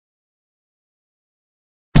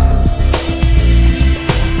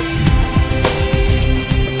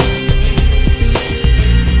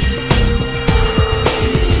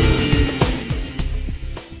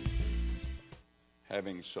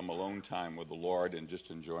having some alone time with the Lord and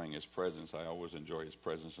just enjoying His presence. I always enjoy His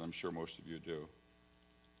presence, and I'm sure most of you do.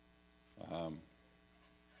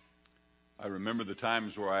 I remember the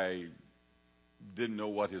times where I didn't know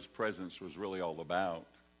what His presence was really all about.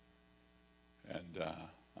 And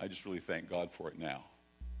I just really thank God for it now.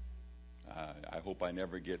 I hope I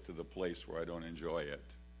never get to the place where I don't enjoy it.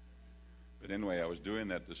 But anyway, I was doing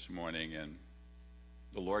that this morning, and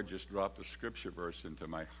the Lord just dropped a scripture verse into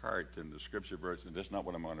my heart. And the scripture verse, and that's not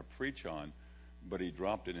what I'm going to preach on, but He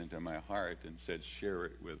dropped it into my heart and said, share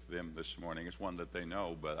it with them this morning. It's one that they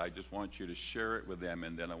know, but I just want you to share it with them,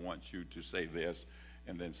 and then I want you to say this,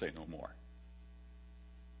 and then say no more.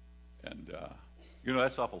 And,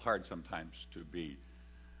 that's awful hard sometimes to be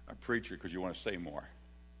a preacher because you want to say more.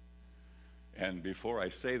 And before I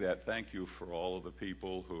say that, thank you for all of the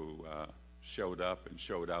people who showed up and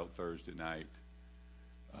showed out Thursday night,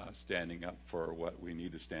 standing up for what we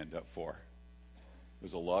need to stand up for.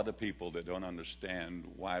 There's a lot of people that don't understand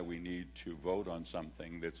why we need to vote on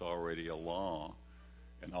something that's already a law.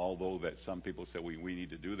 And although that some people say we need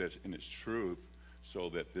to do this in its truth so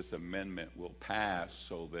that this amendment will pass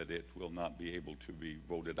so that it will not be able to be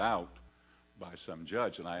voted out by some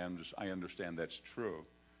judge. And I understand that's true.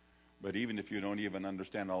 But even if you don't even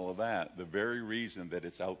understand all of that, the very reason that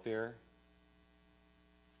it's out there,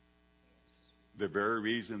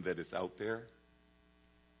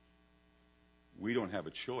 we don't have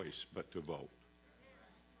a choice but to vote.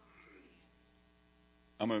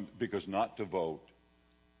 Because not to vote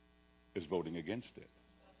is voting against it.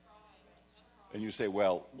 And you say,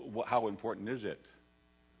 well, how important is it?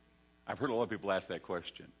 I've heard a lot of people ask that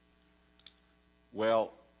question.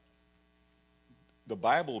 Well, the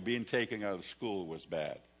Bible being taken out of school was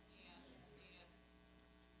bad.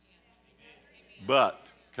 But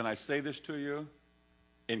can I say this to you?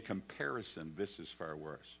 In comparison, this is far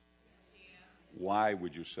worse. Why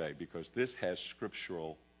would you say? Because this has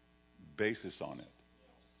scriptural basis on it.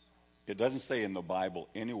 It doesn't say in the Bible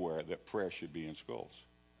anywhere that prayer should be in schools,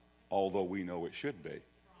 although we know it should be.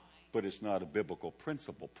 But it's not a biblical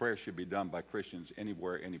principle. Prayer should be done by Christians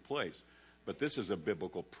anywhere, any place. But this is a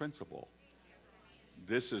biblical principle.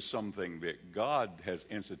 This is something that God has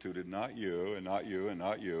instituted, not you, and not you, and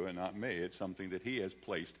not you, and not me. It's something that He has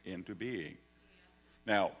placed into being.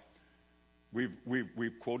 Now,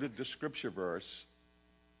 we've quoted the scripture verse,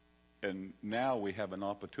 and now we have an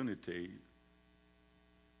opportunity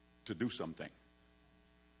to do something.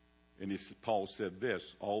 And Paul said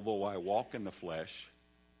this, although I walk in the flesh,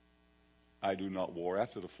 I do not war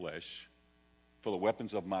after the flesh, for the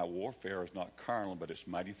weapons of my warfare is not carnal, but it's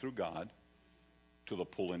mighty through God, to the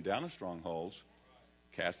pulling down of strongholds,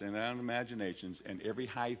 casting down imaginations, and every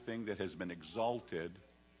high thing that has been exalted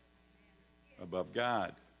above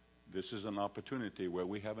God. This is an opportunity where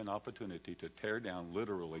we have an opportunity to tear down,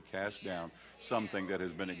 literally cast down something that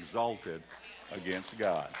has been exalted against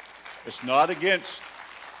God. It's not against,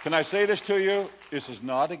 can I say this to you? This is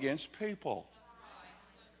not against people.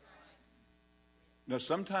 Now,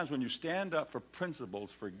 sometimes when you stand up for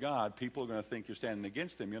principles for God, people are going to think you're standing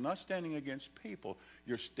against them. You're not standing against people.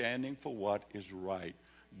 You're standing for what is right.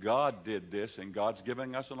 God did this, and God's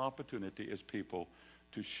giving us an opportunity as people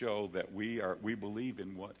to show that we believe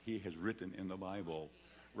in what He has written in the Bible.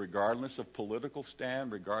 Regardless of political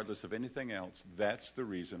stand, regardless of anything else, that's the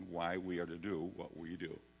reason why we are to do what we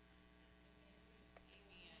do.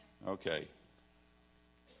 Okay.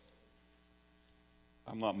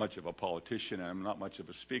 I'm not much of a politician, and I'm not much of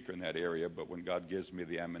a speaker in that area, but when God gives me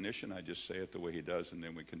the ammunition, I just say it the way He does, and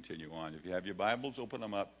then we continue on. If you have your Bibles, open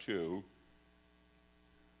them up to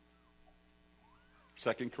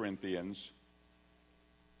 2 Corinthians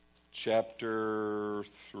chapter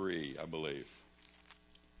 3, I believe.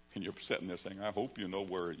 And you're sitting there saying, I hope you know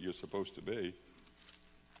where you're supposed to be.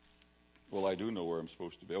 Well, I do know where I'm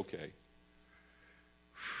supposed to be. Okay.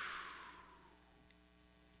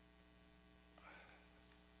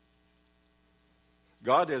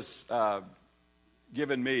 God has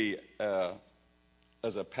given me,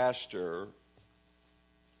 as a pastor,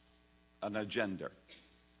 an agenda.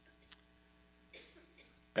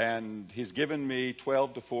 And He's given me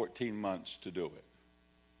 12 to 14 months to do it.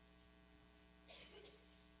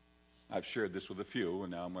 I've shared this with a few,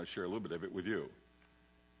 and now I'm going to share a little bit of it with you.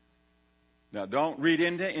 Now, don't read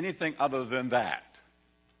into anything other than that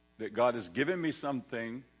God has given me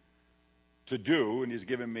something to do, and He's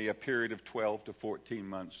given me a period of 12 to 14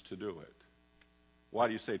 months to do it. Why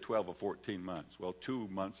do you say 12 or 14 months? Well, 2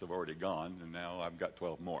 months have already gone, and now I've got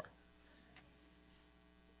 12 more.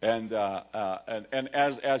 And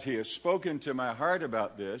as He has spoken to my heart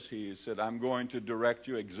about this, He said, I'm going to direct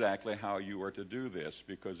you exactly how you are to do this,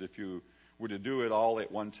 because were to do it all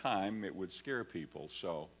at one time, it would scare people.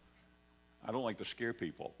 So I don't like to scare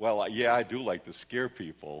people. Well, yeah, I do like to scare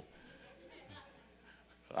people.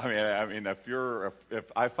 I mean,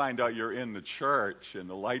 if I find out you're in the church and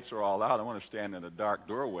the lights are all out, I want to stand in a dark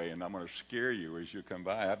doorway and I'm going to scare you as you come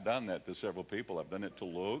by. I've done that to several people. I've done it to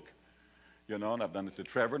Luke, and I've done it to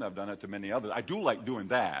Trevor, and I've done it to many others. I do like doing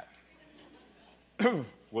that.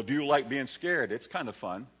 Well, do you like being scared? It's kind of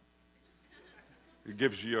fun. It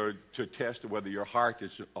gives you to test whether your heart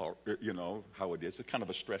is, how it is. It's kind of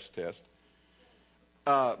a stress test.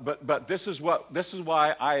 But this is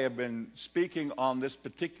why I have been speaking on this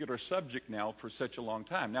particular subject now for such a long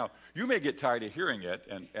time. Now, you may get tired of hearing it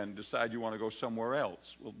and decide you want to go somewhere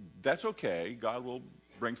else. Well, that's okay. God will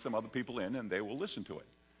bring some other people in and they will listen to it.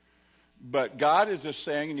 But God is just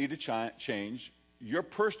saying you need to change your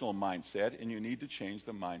personal mindset and you need to change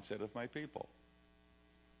the mindset of my people.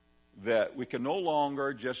 That we can no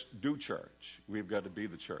longer just do church. We've got to be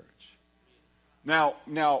the church. Now,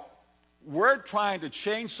 we're trying to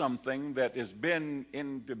change something that has been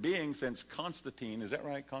into being since Constantine. Is that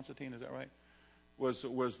right? Constantine, is that right? Was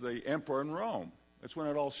the emperor in Rome. That's when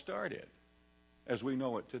it all started, as we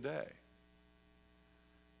know it today.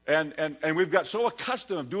 And we've got so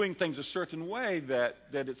accustomed of doing things a certain way that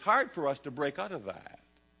it's hard for us to break out of that.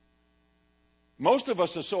 Most of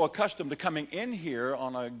us are so accustomed to coming in here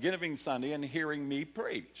on a Giving Sunday and hearing me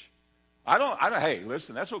preach. I don't, hey,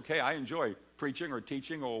 listen, that's okay. I enjoy preaching or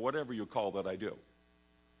teaching or whatever you call that I do.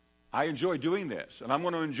 I enjoy doing this, and I'm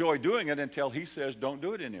going to enjoy doing it until he says don't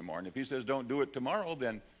do it anymore. And if he says don't do it tomorrow,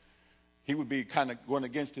 then he would be kind of going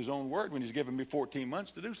against his own word when he's given me 14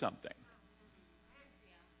 months to do something.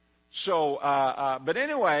 So, but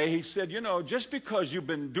anyway, he said, just because you've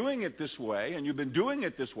been doing it this way, and you've been doing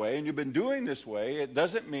it this way, and you've been doing this way, it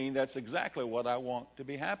doesn't mean that's exactly what I want to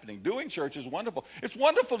be happening. Doing church is wonderful. It's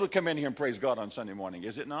wonderful to come in here and praise God on Sunday morning,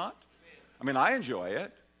 is it not? I mean, I enjoy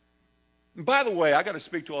it. And by the way, I got to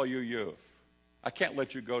speak to all you youth. I can't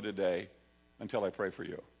let you go today until I pray for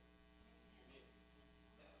you.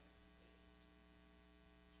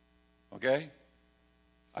 Okay?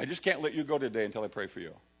 I just can't let you go today until I pray for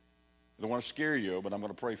you. I don't want to scare you, but I'm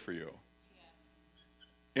going to pray for you.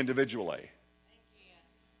 Individually.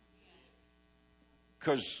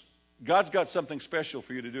 Because God's got something special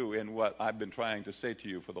for you to do in what I've been trying to say to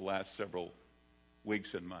you for the last several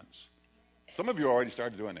weeks and months. Some of you already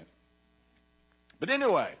started doing it. But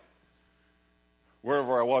anyway,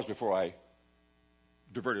 wherever I was before I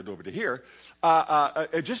diverted over to here,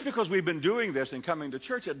 just because we've been doing this and coming to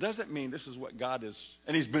church, it doesn't mean this is what God is,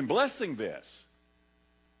 and He's been blessing this.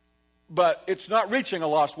 But it's not reaching a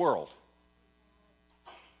lost world.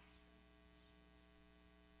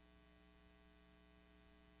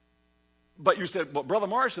 But you said, well, Brother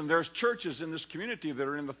Morrison, there's churches in this community that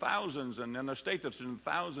are in the thousands, and in the state that's in the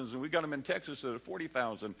thousands, and we've got them in Texas that are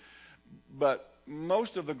 40,000. But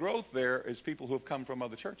most of the growth there is people who have come from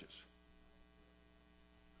other churches.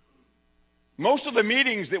 Most of the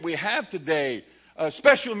meetings that we have today,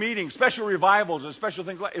 special meetings, special revivals, and special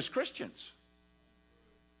things like, is Christians.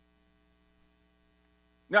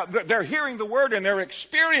 Now, they're hearing the word and they're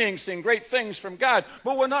experiencing great things from God,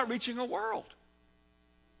 but we're not reaching a world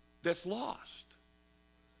that's lost.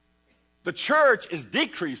 The church is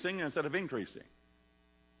decreasing instead of increasing.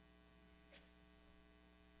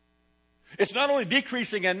 It's not only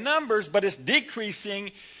decreasing in numbers, but it's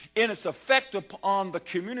decreasing in its effect upon the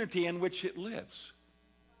community in which it lives.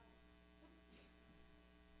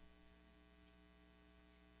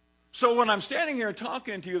 So when I'm standing here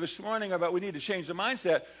talking to you this morning about we need to change the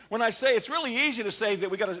mindset, when I say it's really easy to say that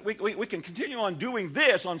we can continue on doing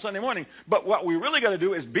this on Sunday morning, but what we really got to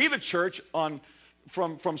do is be the church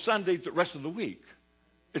from Sunday to the rest of the week.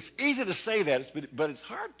 It's easy to say that, but it's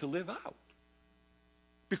hard to live out.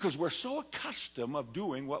 Because we're so accustomed of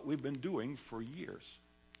doing what we've been doing for years.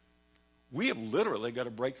 We have literally got to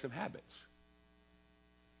break some habits.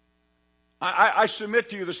 I submit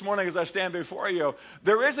to you this morning as I stand before you,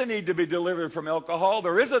 there is a need to be delivered from alcohol.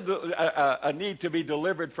 There is a need to be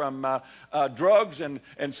delivered from drugs and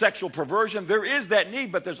sexual perversion. There is that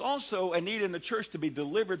need, but there's also a need in the church to be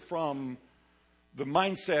delivered from the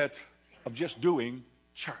mindset of just doing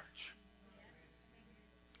church.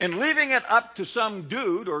 And leaving it up to some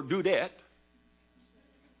dude or dudette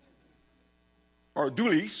or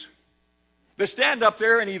doolies that stand up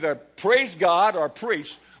there and either praise God or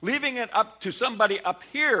preach, leaving it up to somebody up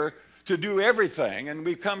here to do everything, and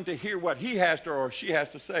we come to hear what he has to or she has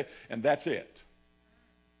to say, and that's it.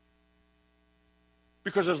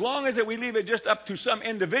 Because as long as we leave it just up to some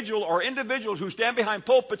individual or individuals who stand behind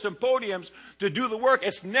pulpits and podiums to do the work,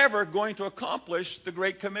 it's never going to accomplish the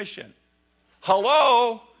Great Commission.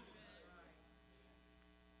 Hello?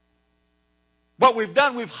 What we've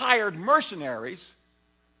done, we've hired mercenaries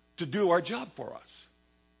to do our job for us.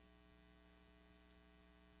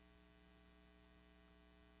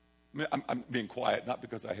 I'm being quiet, not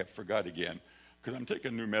because I have forgot again, because I'm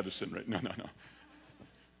taking new medicine right now. No.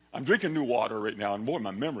 I'm drinking new water right now, and boy,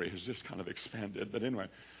 my memory has just kind of expanded. But anyway,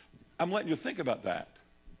 I'm letting you think about that.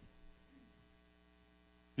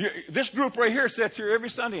 This group right here sits here every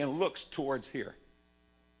Sunday and looks towards here.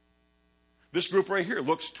 This group right here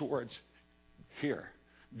looks towards here.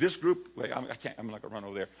 This group, wait, I'm not going to run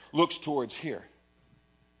over there, looks towards here.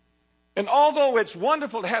 And although it's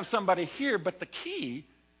wonderful to have somebody here, but the key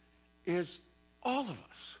is all of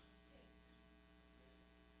us.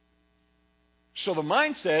 So the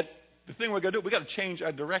mindset, the thing we're going to do, we've got to change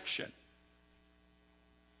our direction.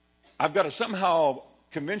 I've got to somehow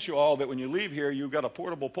convince you all that when you leave here, you've got a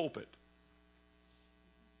portable pulpit.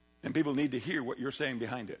 And people need to hear what you're saying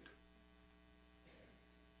behind it.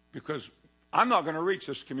 Because I'm not going to reach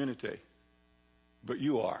this community, but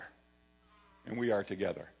you are. And we are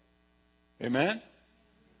together. Amen?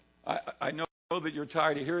 I know that you're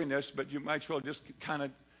tired of hearing this, but you might as well just kind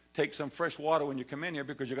of take some fresh water when you come in here,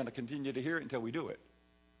 because you're going to continue to hear it until we do it.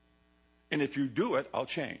 And if you do it, I'll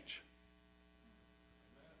change.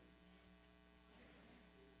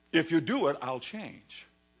 If you do it, I'll change.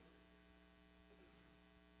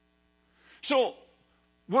 So,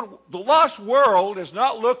 the lost world is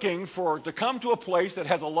not looking to come to a place that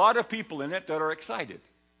has a lot of people in it that are excited.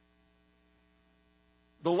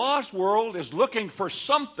 The lost world is looking for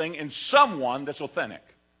something in someone that's authentic.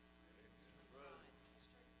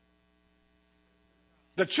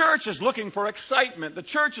 The church is looking for excitement. The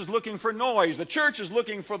church is looking for noise. The church is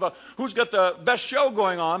looking for who's got the best show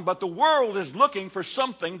going on. But the world is looking for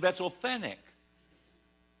something that's authentic.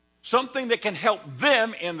 Something that can help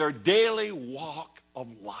them in their daily walk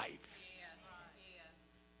of life.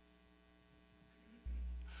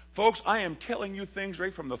 Folks, I am telling you things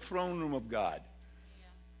right from the throne room of God.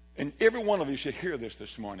 And every one of you should hear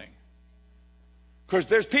this morning. Because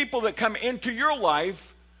there's people that come into your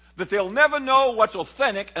life that they'll never know what's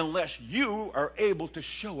authentic unless you are able to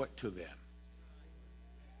show it to them.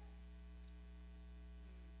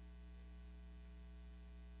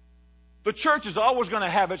 The church is always going to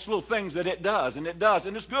have its little things that it does, and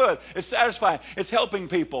it's good, it's satisfying, it's helping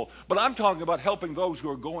people. But I'm talking about helping those who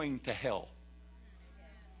are going to hell.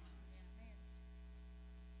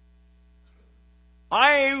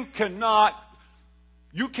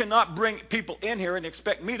 You cannot bring people in here and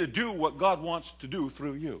expect me to do what God wants to do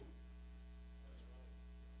through you.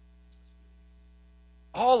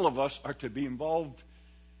 All of us are to be involved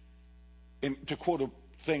in, to quote a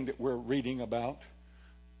thing that we're reading about,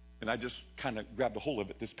 and I just kind of grabbed a hold of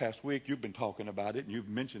it this past week. You've been talking about it, and you've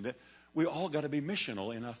mentioned it. We all got to be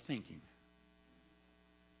missional in our thinking.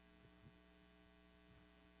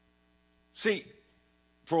 See,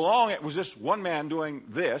 for long, it was just one man doing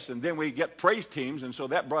this, and then we get praise teams, and so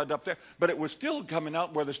that brought it up there. But it was still coming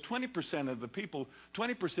out where there's 20% of the people,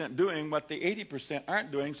 20% doing what the 80%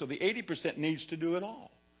 aren't doing, so the 80% needs to do it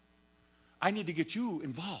all. I need to get you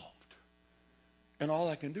involved. And all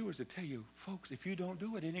I can do is to tell you, folks, if you don't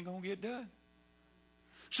do it, it ain't going to get done.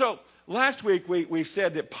 So last week we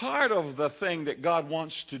said that part of the thing that God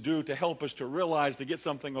wants to do to help us to realize, to get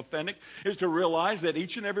something authentic, is to realize that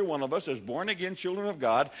each and every one of us as born-again children of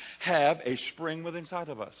God have a spring within inside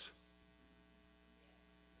of us.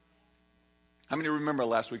 How many remember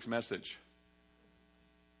last week's message?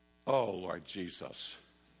 Oh, Lord Jesus.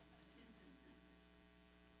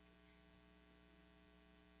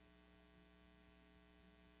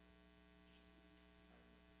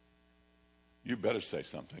 You better say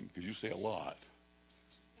something, because you say a lot.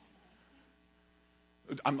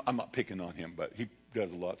 I'm not picking on him, but he does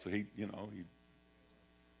a lot, so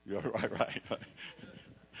you're right.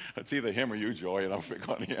 It's either him or you, Joy, and I'll pick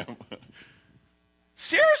on him.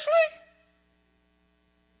 Seriously?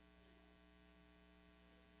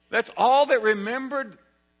 That's all that remembered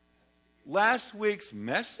last week's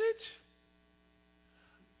message?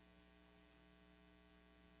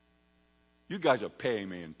 You guys are paying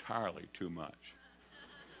me entirely too much.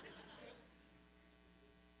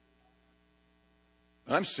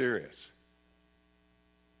 I'm serious.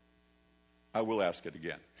 I will ask it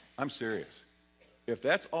again. I'm serious. If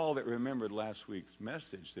that's all that remembered last week's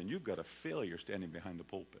message, then you've got a failure standing behind the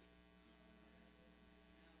pulpit.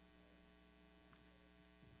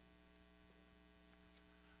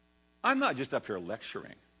 I'm not just up here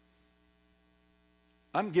lecturing.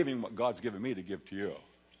 I'm giving what God's given me to give to you.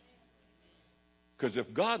 Because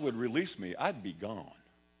if God would release me, I'd be gone.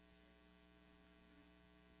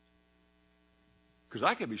 Because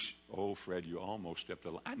I could be, oh, Fred, you almost stepped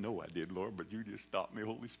the line. I know I did, Lord, but you just stopped me,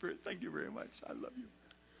 Holy Spirit. Thank you very much. I love you.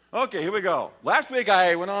 Okay, here we go. Last week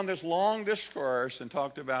I went on this long discourse and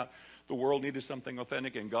talked about the world needed something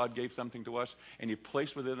authentic, and God gave something to us, and He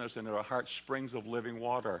placed within us in our hearts springs of living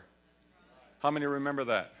water. How many remember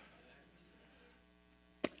that?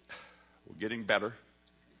 We're getting better.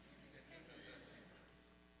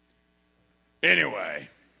 Anyway,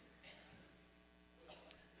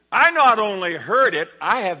 I not only heard it,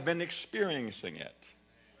 I have been experiencing it.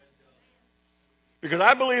 Because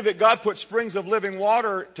I believe that God put springs of living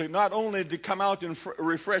water to not only to come out and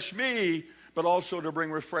refresh me, but also to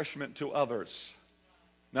bring refreshment to others.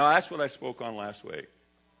 Now, that's what I spoke on last week.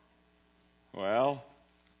 Well,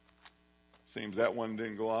 seems that one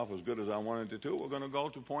didn't go off as good as I wanted it to. We're going to go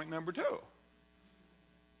to point number 2.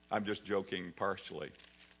 I'm just joking partially.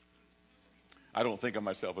 I don't think of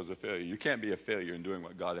myself as a failure. You can't be a failure in doing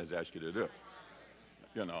what God has asked you to do.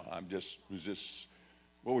 You know,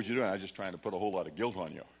 what was you doing? I was just trying to put a whole lot of guilt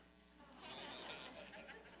on you.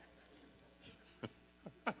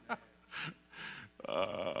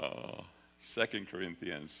 2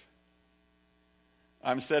 Corinthians.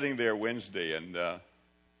 I'm sitting there Wednesday, and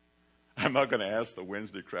I'm not going to ask the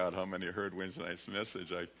Wednesday crowd how many heard Wednesday night's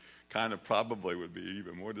message. I kind of probably would be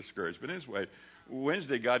even more discouraged. But anyway,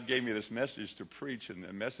 Wednesday, God gave me this message to preach, and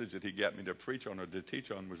the message that He got me to preach on or to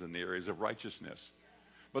teach on was in the areas of righteousness.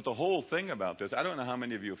 But the whole thing about this, I don't know how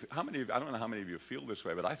many of you feel this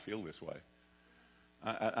way, but I feel this way.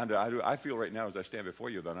 I feel right now as I stand before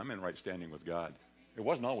you that I'm in right standing with God. It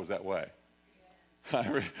wasn't always that way.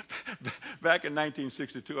 Back in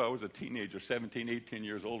 1962, I was a teenager, 17, 18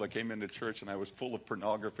 years old. I came into church, and I was full of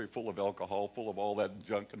pornography, full of alcohol, full of all that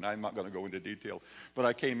junk, and I'm not going to go into detail. But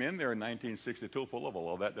I came in there in 1962 full of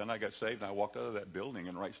all of that. Then I got saved, and I walked out of that building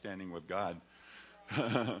in right standing with God.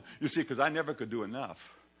 You see, because I never could do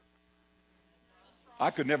enough.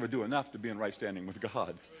 I could never do enough to be in right standing with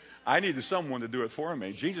God. I needed someone to do it for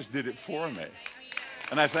me. Jesus did it for me.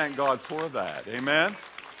 And I thank God for that. Amen?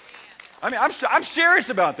 I mean, I'm serious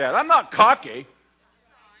about that. I'm not cocky.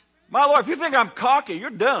 My Lord, if you think I'm cocky, you're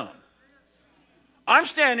dumb. I'm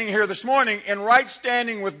standing here this morning in right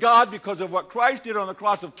standing with God because of what Christ did on the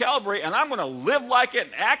cross of Calvary, and I'm going to live like it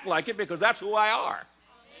and act like it because that's who I are.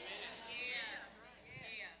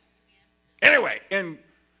 Anyway, in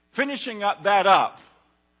finishing up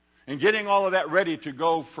and getting all of that ready to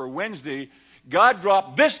go for Wednesday, God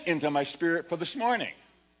dropped this into my spirit for this morning.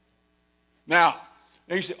 Now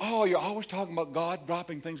you say, oh, you're always talking about God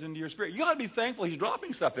dropping things into your spirit. You ought to be thankful He's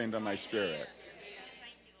dropping stuff into my spirit.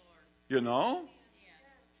 You know?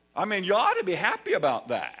 I mean, you ought to be happy about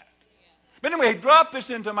that. But anyway, He dropped this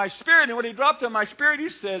into my spirit, and when He dropped in my spirit, He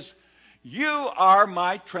says, you are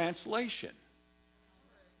my translation.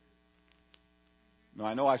 Now,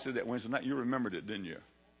 I know I said that Wednesday night. You remembered it, didn't you?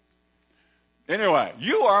 Anyway,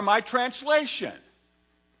 you are my translation.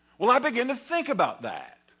 Well, I began to think about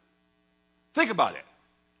that. Think about it.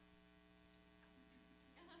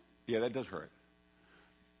 Yeah, that does hurt.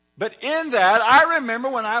 But in that, I remember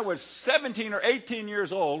when I was 17 or 18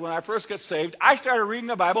 years old, when I first got saved, I started reading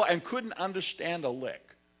the Bible and couldn't understand a lick.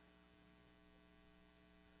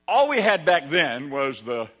 All we had back then was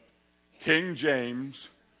the King James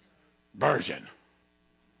Version.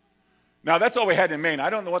 Now, that's all we had in Maine. I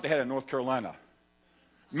don't know what they had in North Carolina.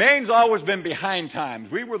 Maine's always been behind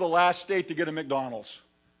times. We were the last state to get a McDonald's.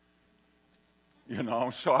 You know,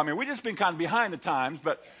 so, I mean, we've just been kind of behind the times,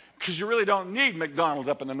 but because you really don't need McDonald's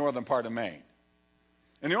up in the northern part of Maine.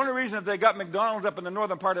 And the only reason that they got McDonald's up in the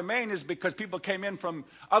northern part of Maine is because people came in from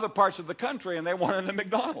other parts of the country and they wanted a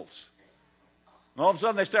McDonald's. And all of a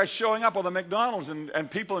sudden they start showing up with a McDonald's,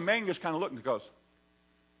 and people in Maine just kind of look and goes,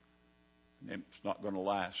 it's not going to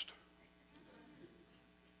last.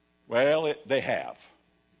 Well, they have.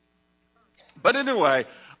 But anyway,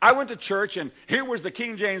 I went to church, and here was the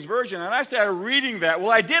King James Version, and I started reading that.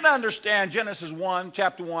 Well, I did understand Genesis 1,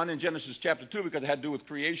 chapter 1, and Genesis chapter 2 because it had to do with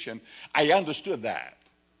creation. I understood that.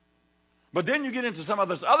 But then you get into some of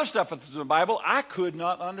this other stuff that's in the Bible, I could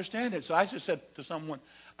not understand it. So I just said to someone,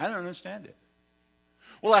 I don't understand it.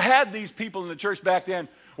 Well, I had these people in the church back then,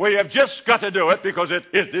 well, you have just got to do it because it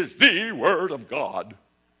is the Word of God.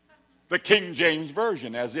 The King James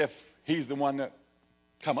Version, as if he's the one that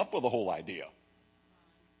come up with the whole idea.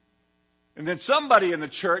 And then somebody in the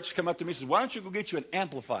church come up to me and says, why don't you go get you an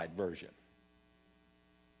amplified version?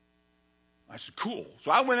 I said, cool.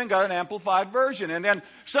 So I went and got an amplified version. And then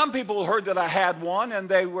some people heard that I had one, and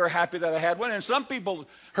they were happy that I had one. And some people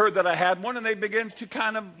heard that I had one, and they began to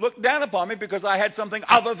kind of look down upon me because I had something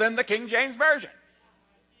other than the King James Version.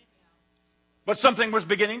 But something was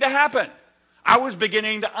beginning to happen. I was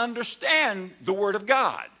beginning to understand the Word of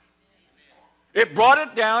God. It brought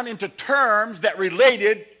it down into terms that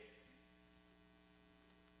related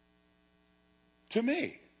to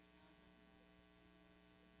me.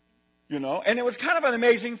 You know, and it was kind of an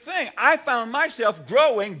amazing thing. I found myself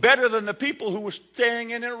growing better than the people who were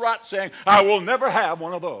staying in a rut saying, I will never have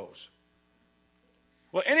one of those.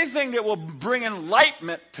 Well, anything that will bring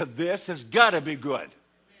enlightenment to this has got to be good.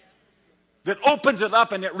 That opens it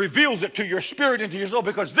up and it reveals it to your spirit and to your soul,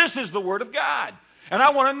 because this is the Word of God. And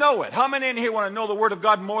I want to know it. How many in here want to know the Word of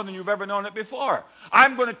God more than you've ever known it before?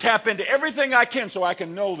 I'm going to tap into everything I can so I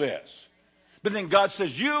can know this. But then God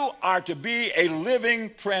says, you are to be a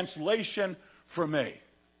living translation for me.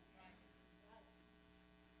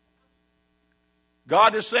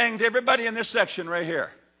 God is saying to everybody in this section right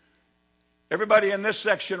here, everybody in this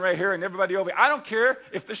section right here, and everybody over here, I don't care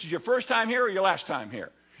if this is your first time here or your last time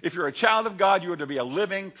here. If you're a child of God, you are to be a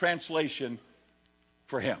living translation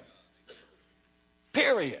for Him.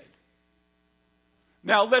 Period.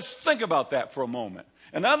 Now, let's think about that for a moment.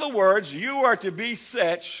 In other words, you are to be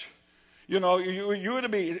such, you are to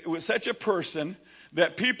be such a person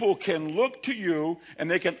that people can look to you and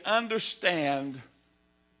they can understand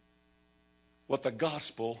what the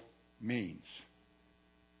gospel means.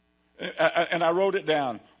 And I wrote it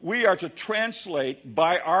down. We are to translate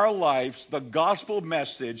by our lives the gospel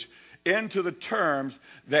message into the terms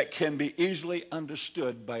that can be easily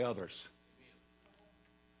understood by others.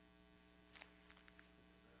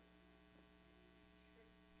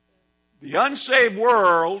 The unsaved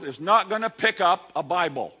world is not going to pick up a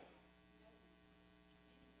Bible.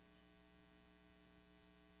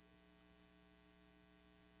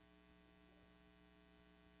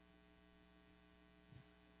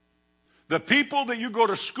 The people that you go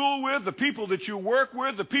to school with, the people that you work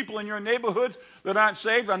with, the people in your neighborhoods that aren't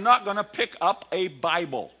saved are not going to pick up a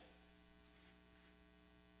Bible.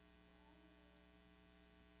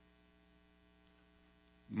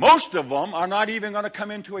 Most of them are not even going to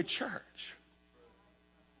come into a church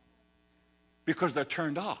because they're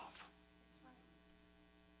turned off.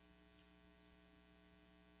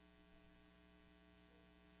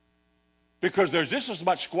 Because there's just as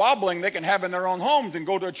much squabbling they can have in their own homes and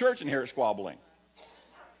go to a church and hear it squabbling.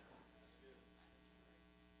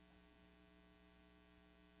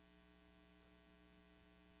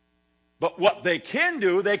 But what they can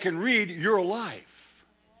do, they can read your life.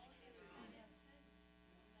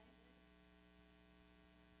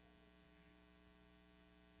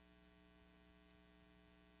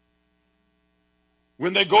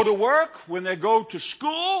 When they go to work, when they go to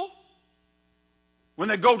school, when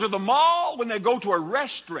they go to the mall, when they go to a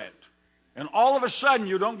restaurant, and all of a sudden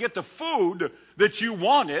you don't get the food that you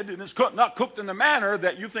wanted, and it's not cooked in the manner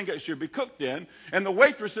that you think it should be cooked in, and the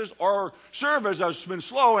waitresses or servers have been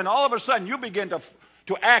slow, and all of a sudden you begin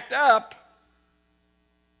to act up.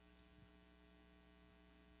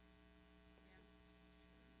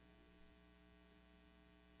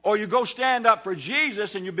 Or you go stand up for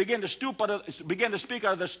Jesus and you begin to speak out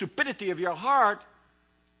of the stupidity of your heart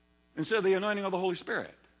instead of the anointing of the Holy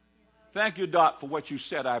Spirit. Thank you, Doc, for what you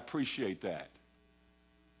said. I appreciate that.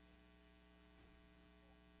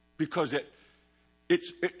 Because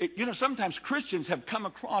sometimes Christians have come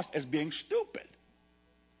across as being stupid.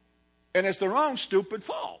 And it's their own stupid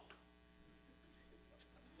fault.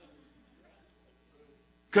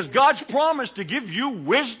 Because God's promised to give you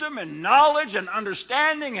wisdom and knowledge and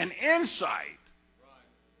understanding and insight.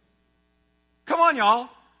 Come on, y'all.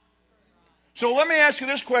 So let me ask you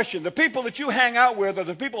this question. The people that you hang out with or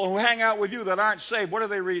the people who hang out with you that aren't saved, what are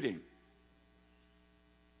they reading?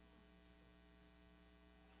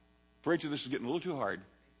 Preacher, this is getting a little too hard.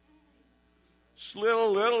 It's a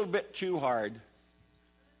little bit too hard.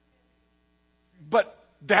 But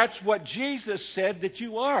that's what Jesus said that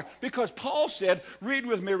you are. Because Paul said, read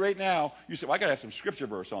with me right now. You said, well, I got to have some scripture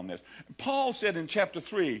verse on this. Paul said in chapter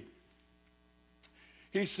 3,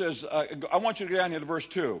 he says, I want you to go down here to verse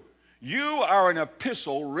 2. You are an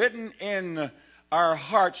epistle written in our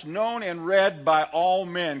hearts, known and read by all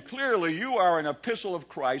men. Clearly, you are an epistle of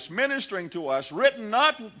Christ, ministering to us, written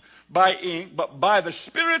not by ink, but by the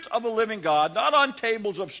Spirit of the living God, not on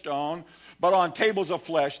tables of stone, but on tables of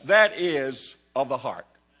flesh, that is, of the heart.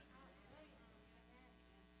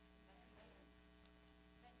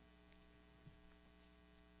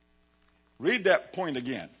 Read that point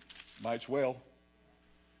again. Might as well.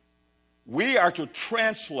 We are to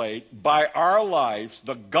translate by our lives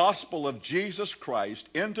the gospel of Jesus Christ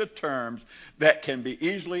into terms that can be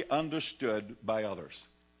easily understood by others.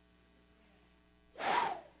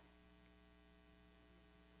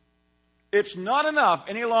 It's not enough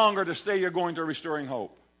any longer to say you're going to Restoring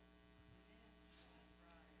Hope.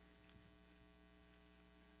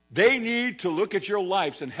 They need to look at your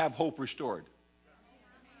lives and have hope restored.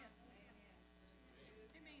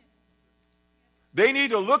 They need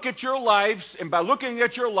to look at your lives, and by looking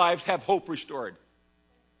at your lives, have hope restored.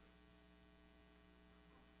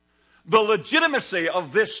 The legitimacy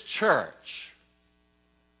of this church,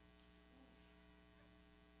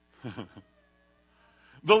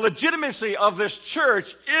 the legitimacy of this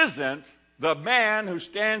church isn't the man who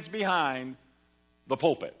stands behind the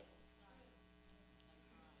pulpit.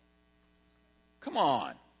 Come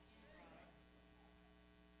on.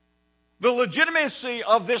 The legitimacy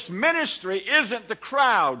of this ministry isn't the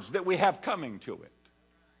crowds that we have coming to it.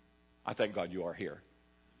 I thank God you are here,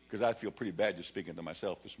 because I feel pretty bad just speaking to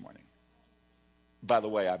myself this morning. By the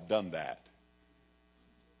way, I've done that.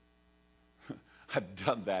 I've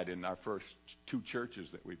done that in our first 2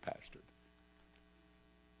 churches that we pastored.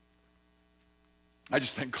 I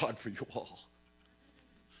just thank God for you all.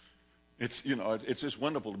 It's just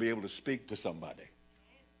wonderful to be able to speak to somebody.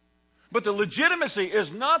 But the legitimacy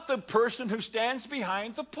is not the person who stands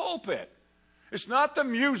behind the pulpit. It's not the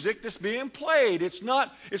music that's being played. It's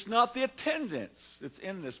not the attendance that's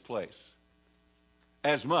in this place.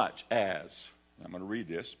 As much as, I'm going to read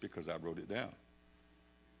this because I wrote it down.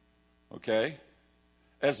 Okay?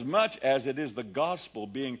 As much as it is the gospel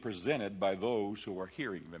being presented by those who are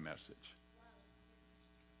hearing the message.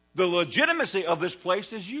 The legitimacy of this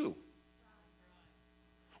place is you.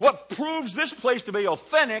 What proves this place to be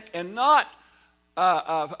authentic and not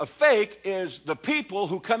a fake is the people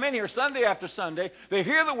who come in here Sunday after Sunday. They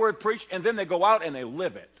hear the word preached, and then they go out and they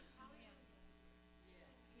live it.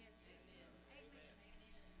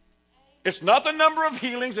 It's not the number of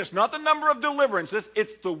healings. It's not the number of deliverances.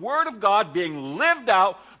 It's the word of God being lived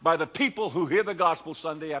out by the people who hear the gospel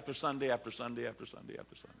Sunday after Sunday after Sunday after Sunday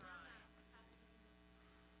after Sunday.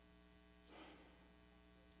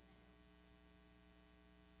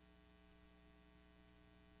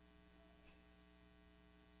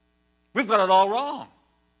 We've got it all wrong.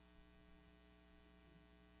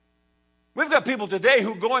 We've got people today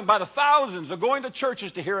who going by the thousands are going to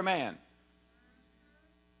churches to hear a man.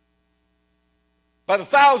 By the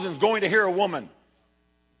thousands going to hear a woman.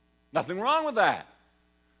 Nothing wrong with that.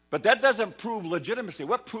 But that doesn't prove legitimacy.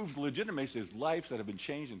 What proves legitimacy is lives that have been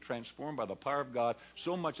changed and transformed by the power of God,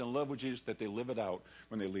 so much in love with Jesus that they live it out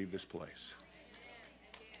when they leave this place.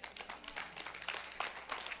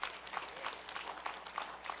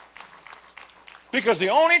 Because the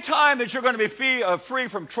only time that you're going to be free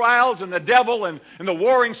from trials and the devil and the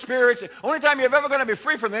warring spirits, the only time you're ever going to be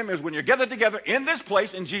free from them is when you're gathered together in this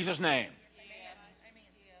place in Jesus' name.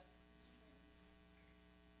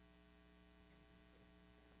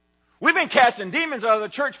 We've been casting demons out of the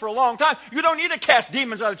church for a long time. You don't need to cast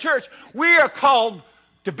demons out of the church. We are called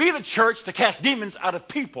to be the church to cast demons out of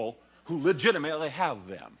people who legitimately have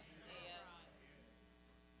them.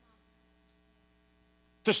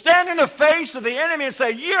 To stand in the face of the enemy and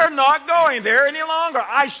say, you're not going there any longer.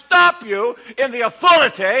 I stop you in the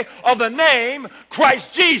authority of the name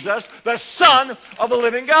Christ Jesus, the Son of the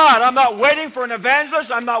living God. I'm not waiting for an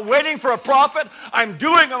evangelist. I'm not waiting for a prophet. I'm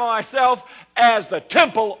doing it myself as the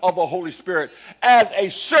temple of the Holy Spirit, as a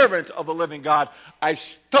servant of the living God. I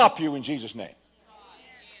stop you in Jesus' name.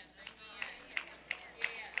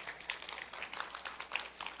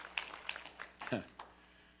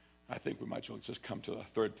 I think we might as well just come to the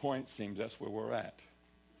third point. Seems that's where we're at.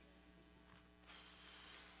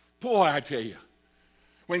 Boy, I tell you,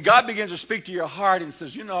 when God begins to speak to your heart and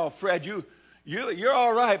says, Fred, you're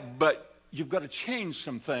all right, but you've got to change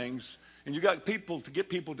some things, and you've got to get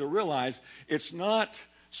people to realize it's not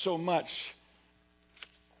so much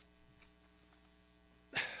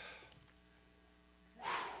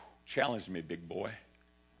challenge me, big boy.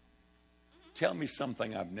 Tell me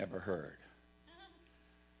something I've never heard.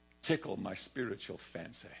 Tickle my spiritual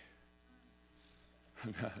fancy.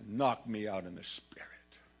 Knock me out in the spirit.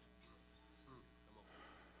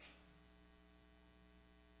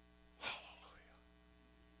 Hallelujah.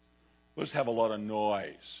 Let's have a lot of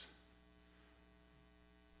noise.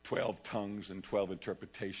 12 tongues and 12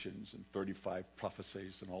 interpretations and 35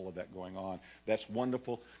 prophecies and all of that going on. That's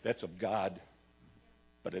wonderful. That's of God.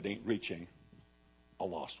 But it ain't reaching a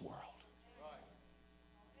lost world.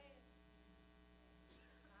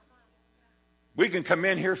 We can come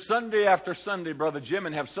in here Sunday after Sunday, Brother Jim,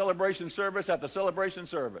 and have celebration service after celebration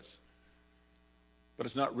service. But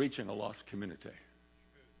it's not reaching a lost community.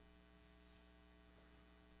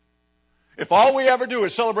 If all we ever do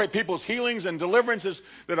is celebrate people's healings and deliverances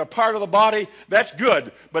that are part of the body, that's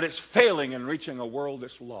good, but it's failing in reaching a world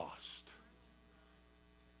that's lost.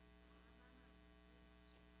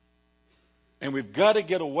 And we've got to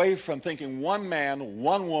get away from thinking one man,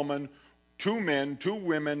 one woman, two men, two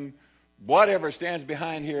women, whatever stands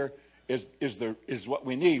behind here is what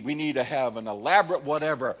we need. We need to have an elaborate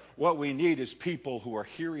whatever. What we need is people who are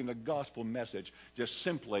hearing the gospel message, just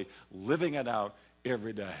simply living it out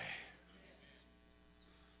every day.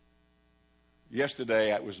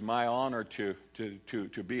 Yesterday, it was my honor to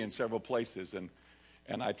be in several places, and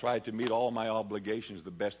I tried to meet all my obligations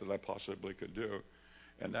the best that I possibly could do.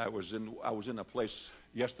 And I was in a place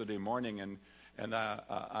yesterday morning, and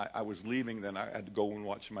I was leaving. Then I had to go and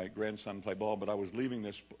watch my grandson play ball. But I was leaving,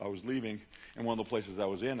 and one of the places I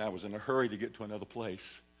was in a hurry to get to another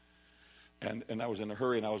place. And I was in a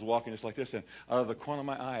hurry, and I was walking just like this, and out of the corner of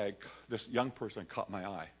my eye, this young person caught my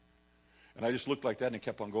eye. And I just looked like that, and it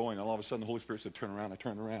kept on going. And all of a sudden, the Holy Spirit said, turn around. I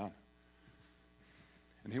turned around.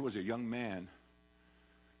 And here was a young man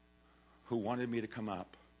who wanted me to come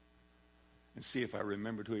up and see if I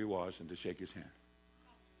remembered who he was and to shake his hand.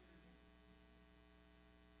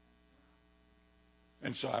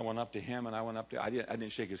 And so I went up to him, and I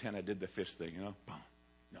didn't shake his hand. I did the fist thing, you know. Boom.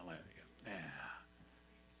 No, yeah.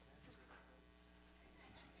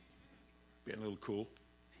 Being a little cool.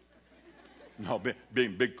 No,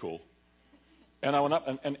 being big cool. And I went up,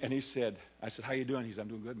 and he said, I said, how you doing? He said, I'm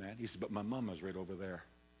doing good, man. He said, but my mama's right over there.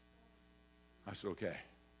 I said, okay.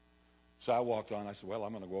 So I walked on. I said, well,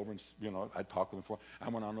 I'm going to go over and, I talked with him before. I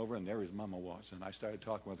went on over, and there his mama was. And I started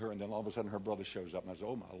talking with her, and then all of a sudden her brother shows up, and I said,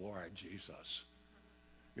 oh, my Lord Jesus.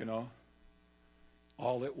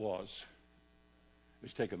 All it was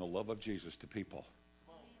is taking the love of Jesus to people.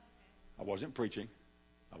 I wasn't preaching.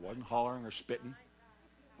 I wasn't hollering or spitting.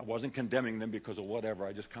 I wasn't condemning them because of whatever.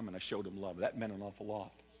 I just come and I showed them love. That meant an awful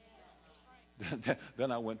lot.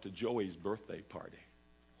 Then I went to Joey's birthday party.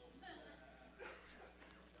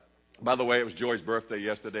 By the way, it was Joey's birthday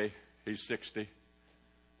yesterday. He's 60.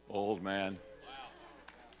 Old man.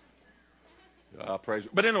 Praise.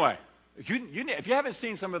 But anyway, if you haven't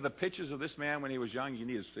seen some of the pictures of this man when he was young, you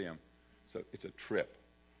need to see him. So it's a trip.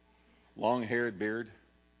 Long-haired beard.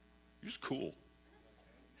 He's cool.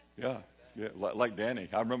 Yeah, like Danny.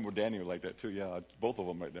 I remember Danny was like that too. Yeah, both of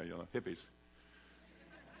them right there, hippies.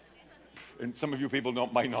 And some of you people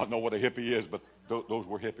might not know what a hippie is, but those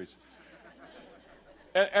were hippies.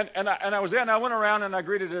 And I was there, and I went around and I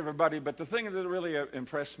greeted everybody. But the thing that really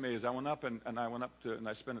impressed me is I went up and I went up 2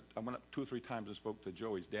 or 3 times and spoke to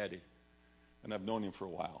Joey's daddy, and I've known him for a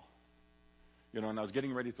while. And I was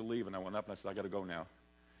getting ready to leave, and I went up and I said, I got to go now.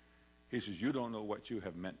 He says, you don't know what you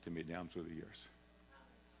have meant to me down through the years.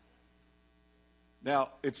 Now,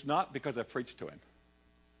 it's not because I've preached to him,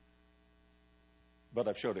 but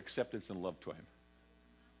I've showed acceptance and love to him.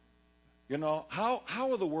 How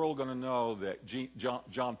are the world going to know that John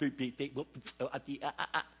Amen.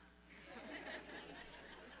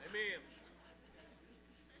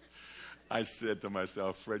 I said to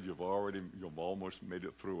myself, Fred, you've almost made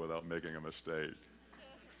it through without making a mistake.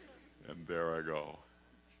 And there I go.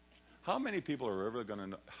 How many people are ever going to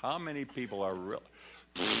know? How many people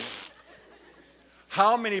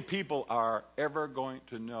are ever going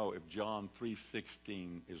to know if John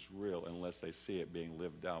 3:16 is real unless they see it being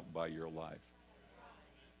lived out by your life?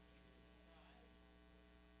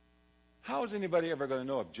 How is anybody ever going to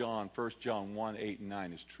know if 1 John 1:8 and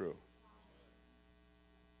 9 is true?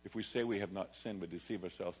 If we say we have not sinned, we deceive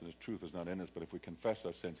ourselves, and the truth is not in us. But if we confess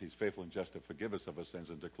our sins, he's faithful and just to forgive us of our sins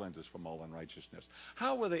and to cleanse us from all unrighteousness.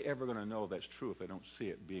 How are they ever going to know that's true if they don't see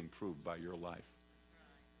it being proved by your life?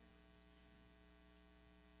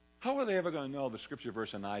 How are they ever going to know the scripture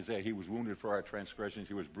verse in Isaiah, he was wounded for our transgressions,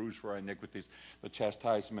 he was bruised for our iniquities, the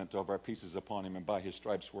chastisement of our peace is upon him, and by his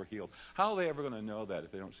stripes we're healed? How are they ever going to know that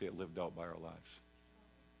if they don't see it lived out by our lives?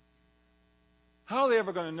 How are they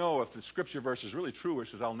ever going to know if the scripture verse is really true,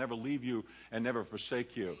 which says, I'll never leave you and never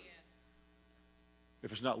forsake you,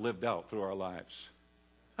 if it's not lived out through our lives?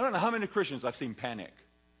 I don't know how many Christians I've seen panic.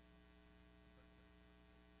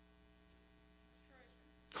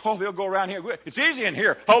 Oh, they'll go around here. It's easy in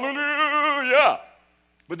here. Hallelujah.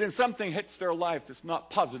 But then something hits their life that's not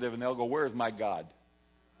positive, and they'll go, where's my God?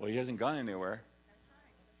 Well, he hasn't gone anywhere.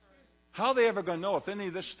 How are they ever going to know if any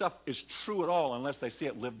of this stuff is true at all unless they see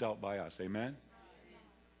it lived out by us? Amen?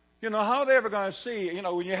 How are they ever going to see,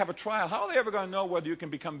 when you have a trial, how are they ever going to know whether you can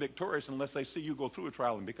become victorious unless they see you go through a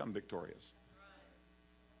trial and become victorious?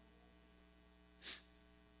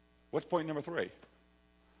 What's point number 3?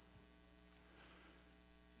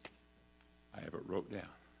 I have it wrote down.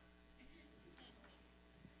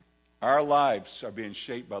 Our lives are being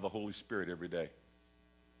shaped by the Holy Spirit every day.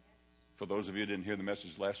 For those of you who didn't hear the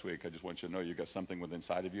message last week, I just want you to know you got something within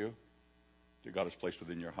inside of you that God has placed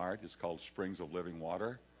within your heart. It's called springs of living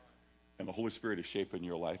water. And the Holy Spirit is shaping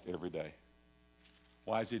your life every day.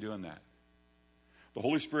 Why is he doing that? The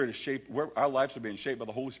Holy Spirit is our lives are being shaped by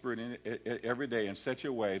the Holy Spirit every day in such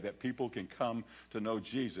a way that people can come to know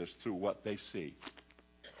Jesus through what they see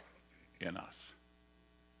in us.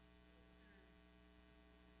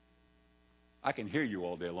 I can hear you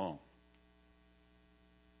all day long.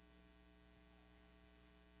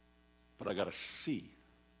 But I got to see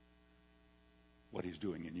what he's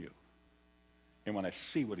doing in you. And when I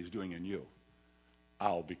see what he's doing in you,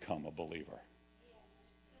 I'll become a believer.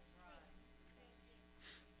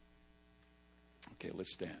 Okay,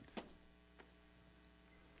 let's stand.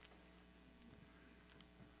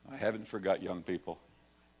 I haven't forgot young people.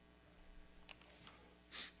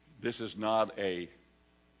 This is not a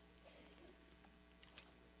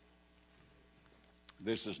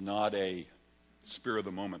spur of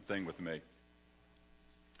the moment thing with me.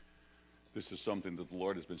 This is something that the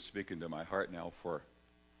Lord has been speaking to my heart now for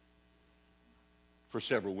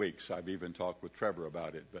several weeks. I've even talked with Trevor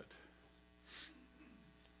about it, but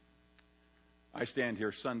I stand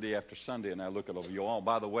here Sunday after Sunday and I look at all of you all.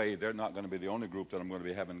 By the way, they're not going to be the only group that I'm going to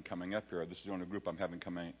be having coming up here. This is the only group I'm having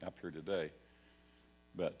coming up here today.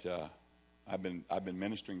 But I've been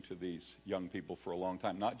ministering to these young people for a long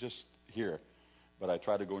time, not just here, but I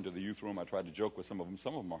try to go into the youth room. I try to joke with some of them.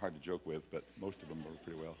 Some of them are hard to joke with, but most of them are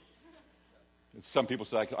pretty well. Some people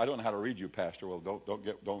say, I don't know how to read you, Pastor. Well, don't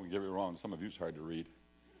get me wrong. Some of you it's hard to read.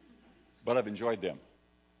 But I've enjoyed them.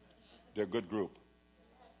 They're a good group.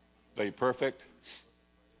 They perfect.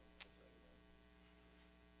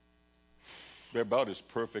 They're about as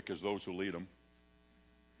perfect as those who lead them.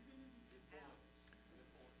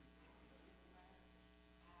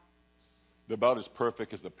 They're about as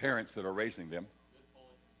perfect as the parents that are raising them.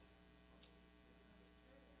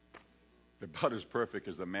 They're about as perfect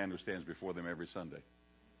as the man who stands before them every Sunday.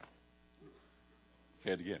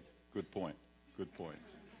 Say it again. Good point. Good point.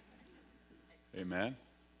 Amen.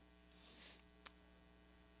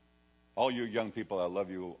 All you young people, I love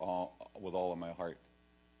you all with all of my heart.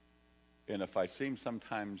 And if I seem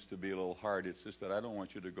sometimes to be a little hard, it's just that I don't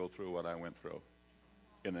want you to go through what I went through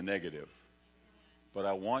in the negative. But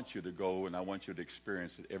I want you to go and I want you to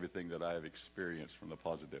experience everything that I have experienced from the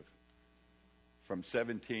positive. From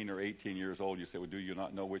 17 or 18 years old, you say, well, do you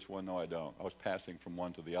not know which one? No, I don't. I was passing from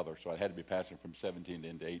one to the other, so I had to be passing from 17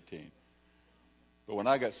 into 18. But when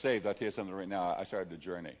I got saved, I'll tell you something right now, I started a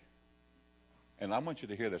journey. And I want you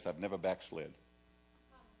to hear this. I've never backslid.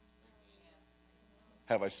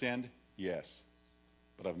 Have I sinned? Yes.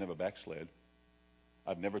 But I've never backslid.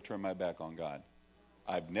 I've never turned my back on God.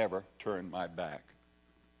 I've never turned my back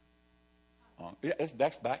on.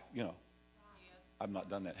 That's back, you know. I've not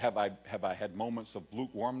done that. Have I had moments of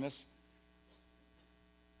lukewarmness?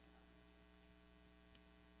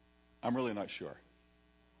 I'm really not sure.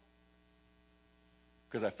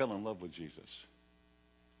 Because I fell in love with Jesus.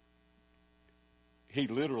 He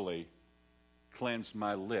literally cleansed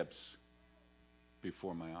my lips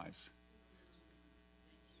before my eyes.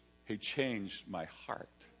 He changed my heart.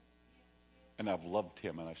 And I've loved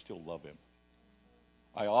him, and I still love him.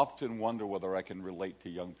 I often wonder whether I can relate to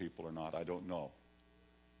young people or not. I don't know.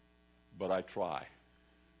 But I try.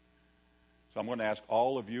 So I'm going to ask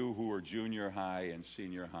all of you who are junior high and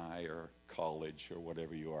senior high or college or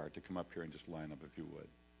whatever you are to come up here and just line up if you would.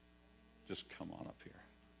 Just come on up here.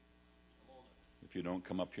 If you don't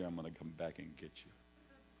come up here, I'm going to come back and get you.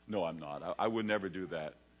 No, I'm not. I would never do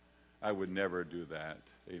that. I would never do that.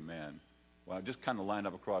 Amen. Well, I just kind of line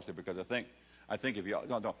up across there because I think if you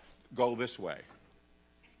no, go this way.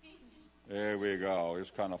 There we go.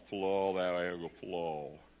 Just kind of flow that way. Go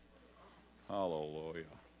flow. Hallelujah.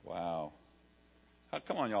 Wow.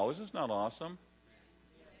 Come on, y'all. Is this not awesome?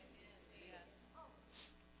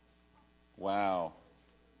 Wow.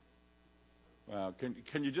 Wow.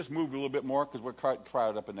 Can you just move a little bit more? Because we're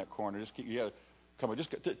crowded up in that corner. Just keep, yeah. Come on.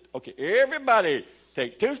 Okay. Everybody,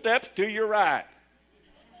 take 2 steps to your right.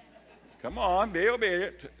 Come on. Be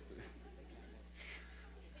obedient.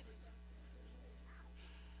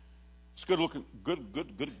 It's good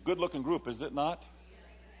looking group, is it not?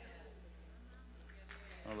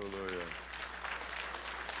 Hallelujah.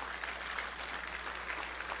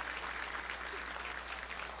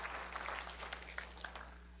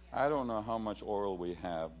 I don't know how much oil we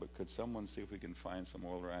have, but could someone see if we can find some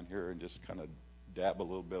oil around here and just kind of dab a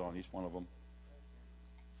little bit on each one of them?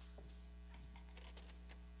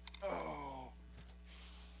 Oh.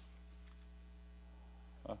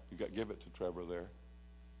 Give it to Trevor there.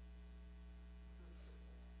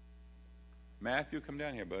 Matthew, come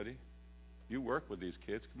down here, buddy. You work with these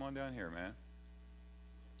kids. Come on down here, man.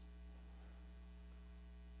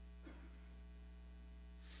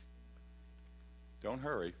 Don't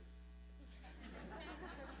hurry.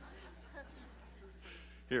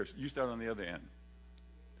 Here, you start on the other end.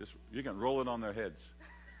 Just, you can roll it on their heads.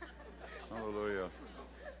 Hallelujah.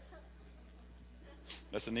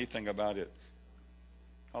 That's the neat thing about it.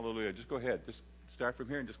 Hallelujah. Just go ahead. Just start from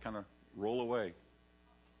here and just kind of roll away.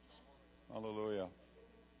 Hallelujah.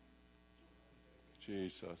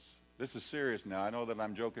 Jesus. This is serious now. I know that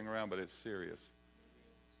I'm joking around, but it's serious.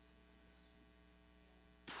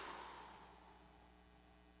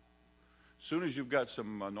 As soon as you've got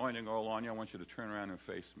some anointing oil on you, I want you to turn around and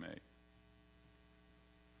face me.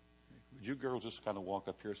 Would you girls just kind of walk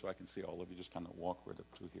up here so I can see all of you? Just kind of walk right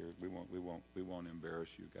up to here. We won't embarrass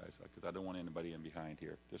you guys because I don't want anybody in behind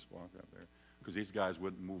here. Just walk up there because these guys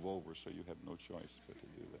wouldn't move over, so you have no choice but to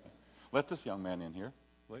do that. Let this young man in here,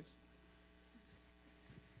 please.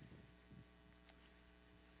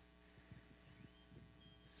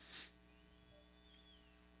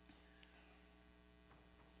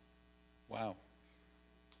 Wow.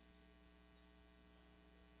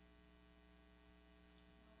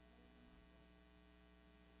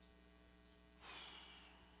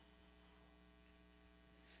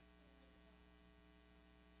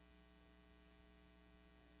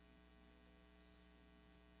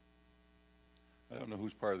 I don't know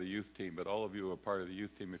who's part of the youth team, but all of you are part of the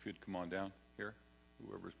youth team. If you'd come on down here,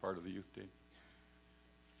 whoever's part of the youth team.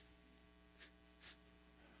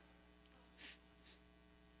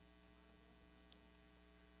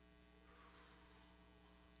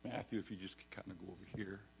 Matthew, if you just kind of go over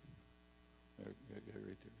here. Right there.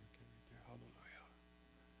 Hallelujah.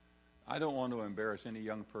 I don't want to embarrass any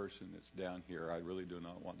young person that's down here. I really do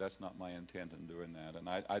not want. That's not my intent in doing that. And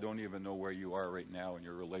I don't even know where you are right now in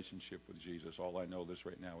your relationship with Jesus. All I know this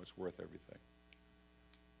right now, it's worth everything.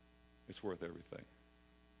 It's worth everything.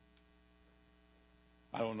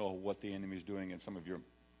 I don't know what the enemy's doing in some of your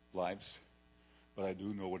lives, but I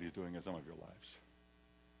do know what he's doing in some of your lives.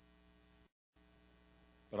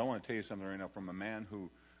 But I want to tell you something right now from a man who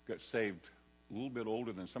got saved a little bit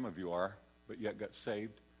older than some of you are, but yet got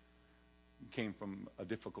saved, came from a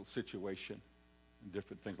difficult situation and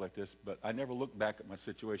different things like this. But I never looked back at my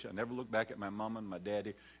situation. I never looked back at my mom and my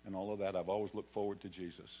daddy and all of that. I've always looked forward to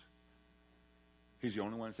Jesus. He's the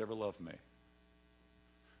only one that's ever loved me.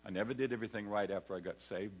 I never did everything right after I got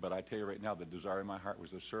saved, but I tell you right now, the desire in my heart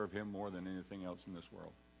was to serve him more than anything else in this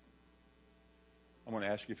world. I'm going to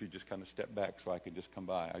ask you if you just kind of step back so I can just come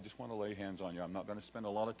by. I just want to lay hands on you. I'm not going to spend a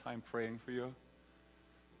lot of time praying for you,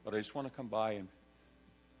 but I just want to come by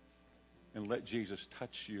and let Jesus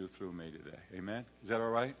touch you through me today. Amen? Is that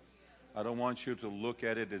all right? I don't want you to look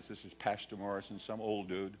at it as this is Pastor Morrison, some old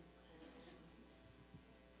dude.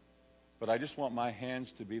 But I just want my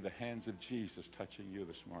hands to be the hands of Jesus touching you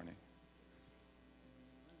this morning.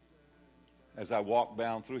 As I walk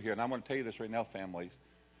down through here, and I'm going to tell you this right now, families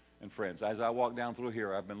and friends. As I walk down through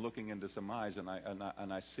here, I've been looking into some eyes, and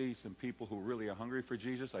I see some people who really are hungry for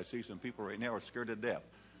Jesus. I see some people right now who are scared to death.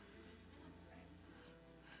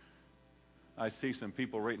 I see some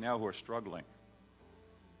people right now who are struggling,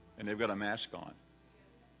 and they've got a mask on,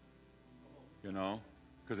 you know,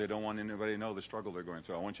 because they don't want anybody to know the struggle they're going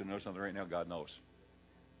through. I want you to know something right now. God knows.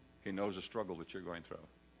 He knows the struggle that you're going through.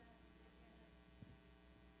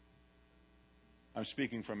 I'm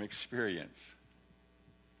speaking from experience.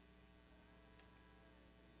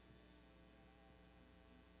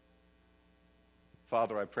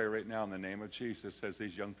 Father, I pray right now in the name of Jesus as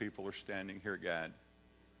these young people are standing here, God.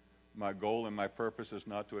 My goal and my purpose is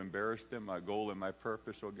not to embarrass them. My goal and my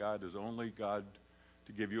purpose, oh God, is only, God,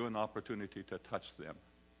 to give you an opportunity to touch them.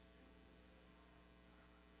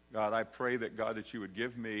 God, I pray that, God, that you would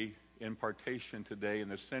give me impartation today in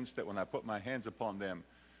the sense that when I put my hands upon them,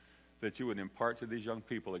 that you would impart to these young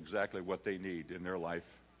people exactly what they need in their life.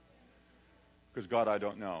 Because, God, I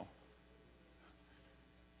don't know.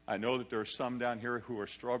 I know that there are some down here who are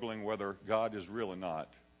struggling whether God is real or not.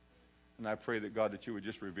 And I pray that, God, that you would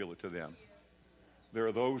just reveal it to them. There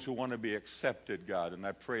are those who want to be accepted, God, and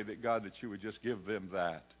I pray that, God, that you would just give them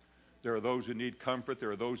that. There are those who need comfort.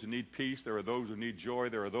 There are those who need peace. There are those who need joy.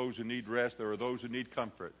 There are those who need rest. There are those who need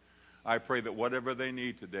comfort. I pray that whatever they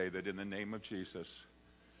need today, that in the name of Jesus,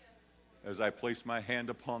 as I place my hand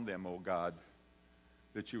upon them, oh God,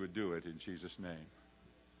 that you would do it in Jesus' name.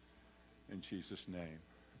 In Jesus' name.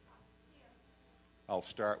 I'll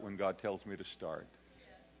start when God tells me to start.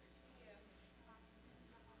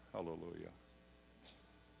 Hallelujah.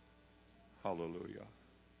 Hallelujah.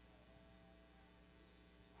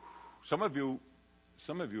 Some of you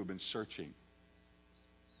have been searching.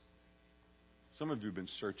 Some of you have been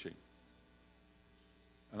searching.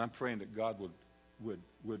 And I'm praying that God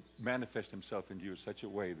would manifest himself in you in such a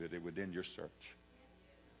way that it would end your search.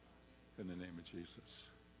 in the name of Jesus.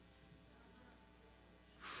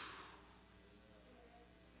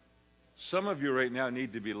 Some of you right now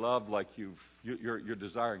need to be loved like you're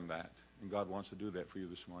desiring that. And God wants to do that for you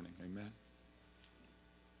this morning. Amen.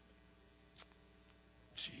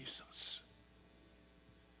 Jesus.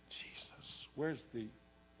 Jesus. Where's the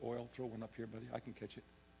oil? Throw one up here, buddy. I can catch it.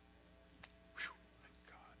 Whew, thank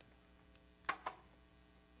God.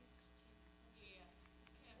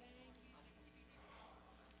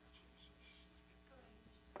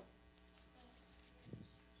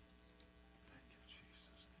 Thank you,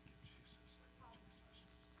 Jesus. Thank you, Jesus.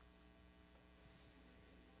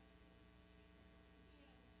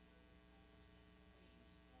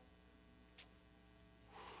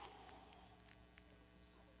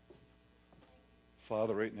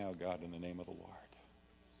 Father, right now, God, in the name of the Lord.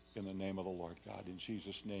 In the name of the Lord, God. In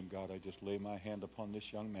Jesus' name, God, I just lay my hand upon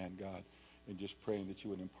this young man, God, and just praying that you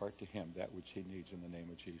would impart to him that which he needs in the name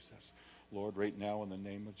of Jesus. Lord, right now, in the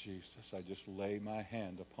name of Jesus, I just lay my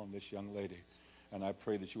hand upon this young lady, and I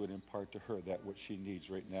pray that you would impart to her that which she needs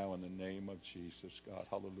right now in the name of Jesus, God.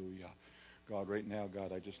 Hallelujah. God, right now,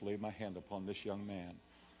 God, I just lay my hand upon this young man.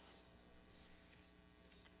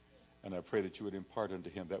 And I pray that you would impart unto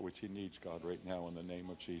him that which he needs, God, right now in the name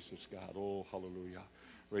of Jesus, God. Oh, hallelujah.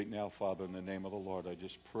 Right now, Father, in the name of the Lord, I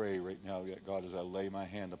just pray right now, God, as I lay my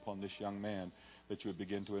hand upon this young man, that you would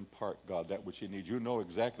begin to impart, God, that which he needs. You know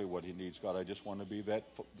exactly what he needs, God. I just want to be that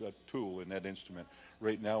tool and that instrument.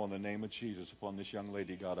 Right now, in the name of Jesus, upon this young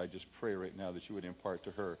lady, God, I just pray right now that you would impart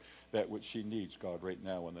to her that which she needs, God, right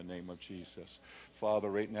now, in the name of Jesus. Father,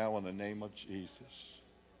 right now, in the name of Jesus,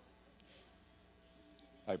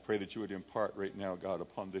 I pray that you would impart right now, God,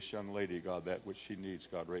 upon this young lady, God, that which she needs,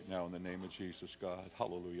 God, right now in the name of Jesus, God.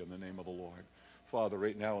 Hallelujah, in the name of the Lord. Father,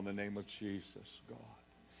 right now in the name of Jesus, God.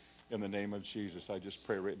 In the name of Jesus, I just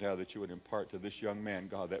pray right now that you would impart to this young man,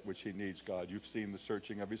 God, that which he needs, God. You've seen the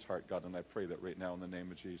searching of his heart, God, and I pray that right now in the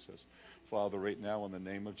name of Jesus. Father, right now in the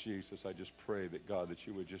name of Jesus, I just pray that, God, that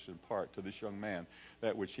you would just impart to this young man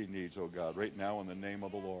that which he needs, oh God, right now in the name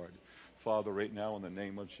of the Lord. Father, right now in the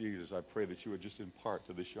name of Jesus, I pray that you would just impart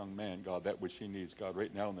to this young man, God, that which he needs, God,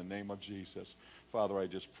 right now in the name of Jesus. Father, I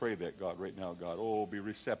just pray that, God, right now, God. Oh, be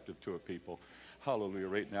receptive to it, people. Hallelujah,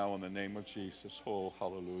 right now in the name of Jesus. Oh,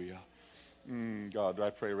 hallelujah. God,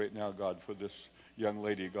 I pray right now, God, for this young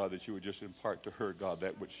lady, God, that you would just impart to her, God,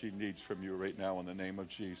 that which she needs from you right now in the name of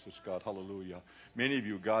Jesus, God. Hallelujah. Many of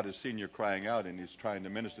you, God has seen you crying out, and he's trying to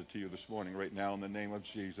minister to you this morning right now in the name of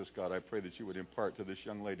Jesus, God. I pray that you would impart to this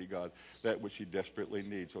young lady, God, that which she desperately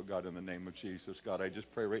needs, oh God, in the name of Jesus, God. I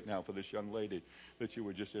just pray right now for this young lady that you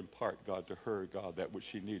would just impart, God, to her, God, that which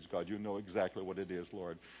she needs, God. You know exactly what it is,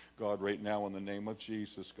 Lord. God, right now in the name of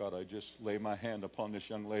Jesus, God, I just lay my hand upon this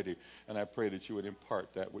young lady, and I pray that you would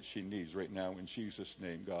impart that which she needs right now in Jesus'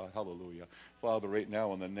 name, God. Hallelujah. Father, right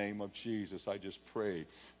now in the name of Jesus, I just pray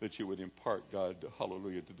that you would impart, God,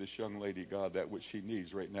 hallelujah, to this young lady, God, that which she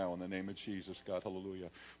needs right now in the name of Jesus, God. Hallelujah.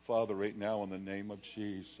 Father, right now in the name of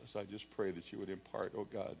Jesus, I just pray that you would impart, oh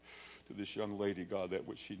God, to this young lady, God, that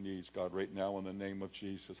which she needs, God, right now in the name of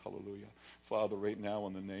Jesus. Hallelujah. Father, right now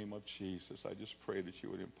in the name of Jesus, I just pray that you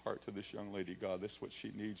would impart to this young lady, God, that's what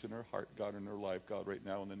she needs in her heart, God, in her life, God, right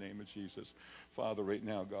now in the name of Jesus. Father, right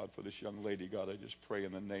now, God, for this young lady, God, I just pray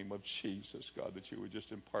in the name of Jesus, God, that you would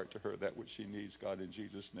just impart to her that which she needs, God, in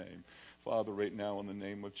Jesus' name. Father, right now in the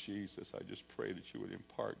name of Jesus, I just pray that you would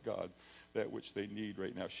impart, God, that which they need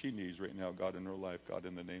right now. She needs right now, God, in her life, God,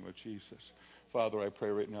 in the name of Jesus. Father, I pray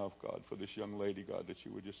right now, God, for this young lady, God, that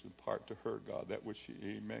you would just impart to her, God, that which she,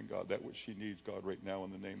 amen, God, that which she needs, God, right now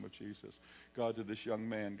in the name of Jesus. God, to this young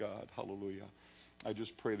man, God, hallelujah. I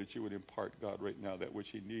just pray that you would impart, God, right now, that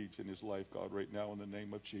which he needs in his life, God, right now in the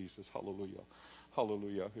name of Jesus. Hallelujah.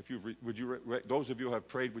 Hallelujah. If those of you who have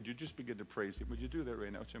prayed, would you just begin to praise him? Would you do that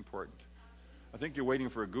right now? It's important. I think you're waiting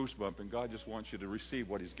for a goosebump, and God just wants you to receive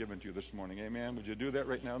what he's given to you this morning. Amen. Would you do that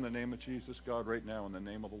right now in the name of Jesus? God, right now in the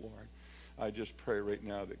name of the Lord. I just pray right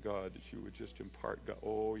now that, God, that you would just impart, God.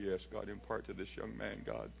 Oh, yes, God, impart to this young man,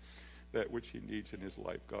 God, that which he needs in his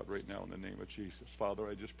life, God, right now in the name of Jesus. Father,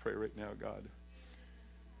 I just pray right now, God,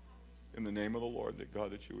 in the name of the Lord, that,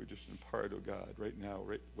 God, that you would just impart, oh, God, right now,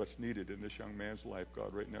 what's needed in this young man's life,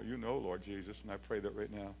 God, right now. You know, Lord Jesus, and I pray that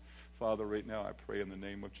right now. Father, right now, I pray in the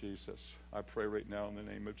name of Jesus. I pray right now in the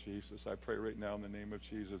name of Jesus. I pray right now in the name of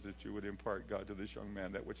Jesus that you would impart, God, to this young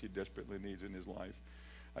man that which he desperately needs in his life.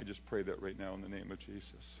 I just pray that right now in the name of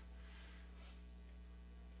Jesus.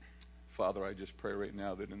 Father, I just pray right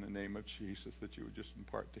now that in the name of Jesus that you would just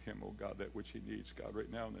impart to him, oh God, that which he needs, God, right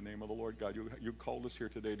now in the name of the Lord. God, you called us here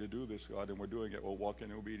today to do this, God, and we're doing it. We'll walk in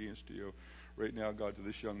obedience to you. Right now, God, to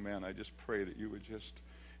this young man, I just pray that you would just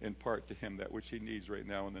impart to him that which he needs right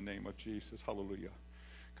now in the name of Jesus. Hallelujah.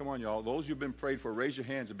 Come on, y'all. Those who've been prayed for, raise your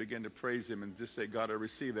hands and begin to praise him and just say, God, I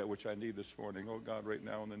receive that which I need this morning. Oh, God, right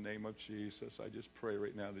now in the name of Jesus, I just pray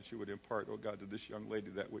right now that you would impart, oh, God, to this young lady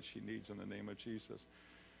that which she needs in the name of Jesus.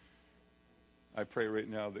 I pray right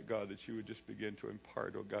now that, God, that you would just begin to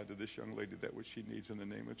impart, oh, God, to this young lady that which she needs in the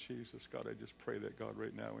name of Jesus. God, I just pray that, God,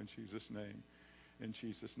 right now in Jesus' name. In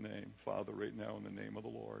Jesus' name. Father, right now in the name of the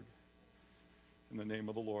Lord. In the name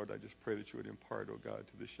of the Lord, I just pray that you would impart, oh God,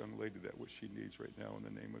 to this young lady that which she needs right now in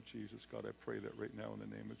the name of Jesus. God, I pray that right now in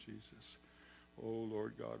the name of Jesus. Oh,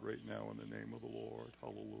 Lord God, right now in the name of the Lord.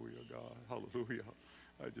 Hallelujah, God. Hallelujah.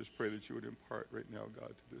 I just pray that you would impart right now,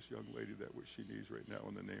 God, to this young lady that which she needs right now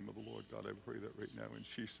in the name of the Lord. God, I pray that right now in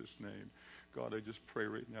Jesus' name. God, I just pray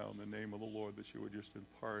right now in the name of the Lord that you would just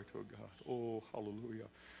impart, oh God. Oh,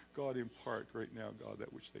 hallelujah. God, impart right now, God,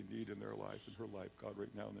 that which they need in their life, in her life, God,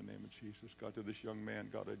 right now in the name of Jesus. God, to this young man,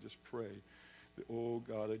 God, I just pray that, oh,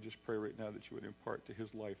 God, I just pray right now that you would impart to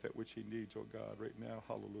his life that which he needs, oh, God, right now.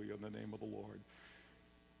 Hallelujah, in the name of the Lord.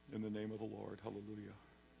 In the name of the Lord. Hallelujah.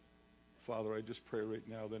 Father, I just pray right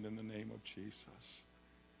now that in the name of Jesus,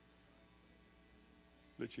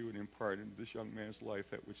 that you would impart into this young man's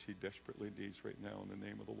life that which he desperately needs right now. In the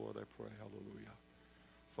name of the Lord, I pray. Hallelujah.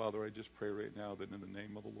 Father, I just pray right now that in the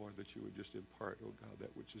name of the Lord that you would just impart, oh God,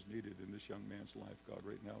 that which is needed in this young man's life, God,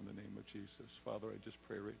 right now in the name of Jesus. Father, I just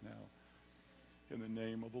pray right now in the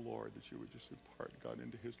name of the Lord that you would just impart, God,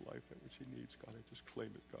 into his life that which he needs. God, I just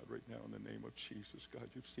claim it, God, right now in the name of Jesus. God,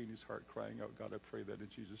 you've seen his heart crying out. God, I pray that in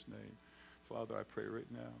Jesus' name. Father, I pray right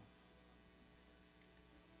now.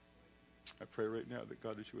 I pray right now that,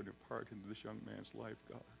 God, that you would impart into this young man's life,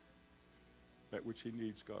 God, that which he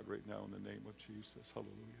needs, God, right now in the name of Jesus.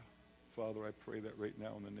 Hallelujah. Father, I pray that right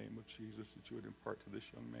now in the name of Jesus that you would impart to this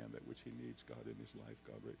young man that which he needs, God, in his life,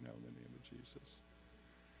 God, right now in the name of Jesus.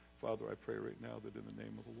 Father, I pray right now that in the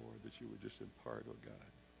name of the Lord that you would just impart, oh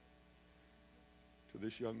God, to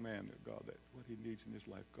this young man, God, that what he needs in his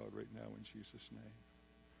life, God, right now in Jesus' name.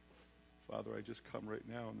 Father, I just come right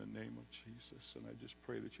now in the name of Jesus, and I just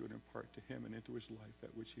pray that you would impart to him and into his life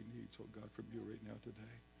that which he needs, oh God, from you right now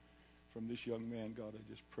today. From this young man, God, I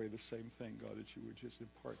just pray the same thing, God, that you would just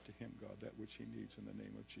impart to him, God, that which he needs in the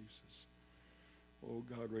name of Jesus. Oh,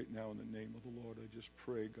 God, right now in the name of the Lord, I just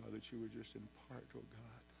pray, God, that you would just impart, oh,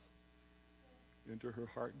 God, into her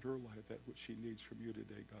heart and her life that which she needs from you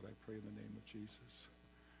today, God, I pray in the name of Jesus.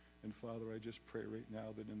 And, Father, I just pray right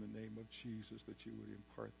now that in the name of Jesus that you would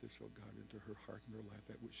impart this, oh, God, into her heart and her life,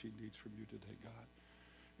 that which she needs from you today, God.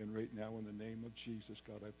 And right now, in the name of Jesus,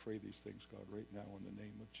 God, I pray these things, God, right now, in the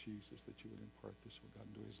name of Jesus, that you would impart this, oh God,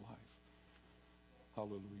 into his life.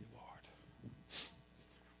 Hallelujah, Lord.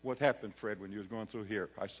 What happened, Fred, when you was going through here?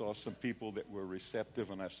 I saw some people that were receptive,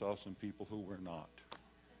 and I saw some people who were not.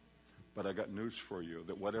 But I got news for you,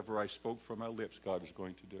 that whatever I spoke from my lips, God is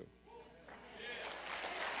going to do.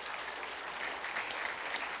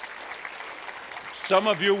 Some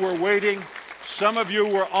of you were waiting. Some of you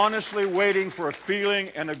were honestly waiting for a feeling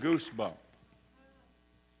and a goosebump.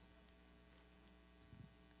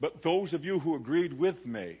 But those of you who agreed with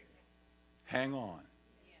me, hang on.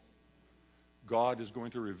 God is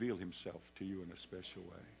going to reveal himself to you in a special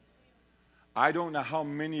way. I don't know how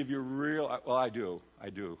many of you well, I do.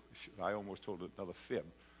 I almost told another fib.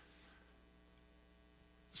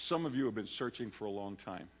 Some of you have been searching for a long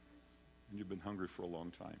time, and you've been hungry for a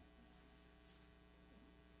long time.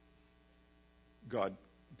 God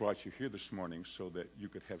brought you here this morning so that you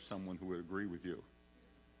could have someone who would agree with you.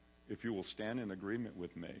 If you will stand in agreement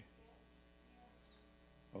with me.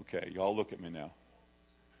 Okay, y'all look at me now.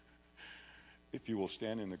 If you will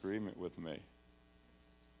stand in agreement with me,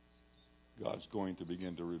 God's going to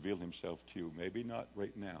begin to reveal himself to you. Maybe not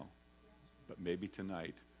right now, but maybe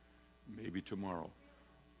tonight, maybe tomorrow.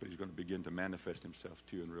 But he's going to begin to manifest himself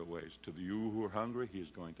to you in real ways. To you who are hungry, he is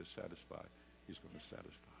going to satisfy. He's going to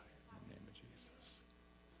satisfy.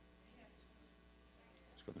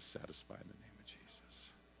 Going to satisfy in the name of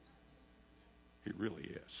Jesus. He really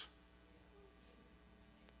is.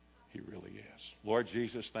 He really is. Lord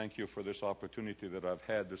Jesus, thank you for this opportunity that I've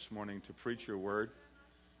had this morning to preach your word.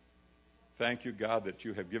 Thank you, God, that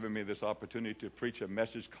you have given me this opportunity to preach a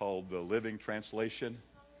message called the Living Translation.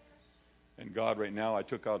 And God, right now, I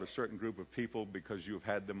took out a certain group of people because you've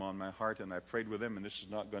had them on my heart, and I prayed with them, and this is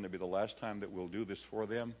not going to be the last time that we'll do this for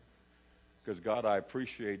them. Because, God, I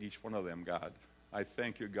appreciate each one of them, God. I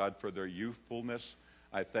thank you, God, for their youthfulness.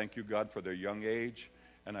 I thank you, God, for their young age.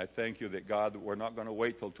 And I thank you that, God, we're not going to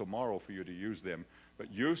wait till tomorrow for you to use them.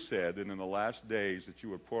 But you said that in the last days that you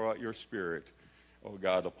would pour out your Spirit, oh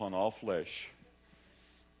God, upon all flesh.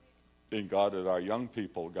 And God, that our young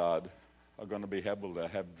people, God, are going to be able to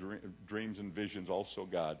have dreams and visions also,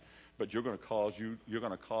 God. But you're going to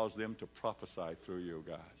cause them to prophesy through you,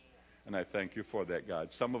 God. And I thank you for that,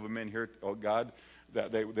 God. Some of them in here, oh God,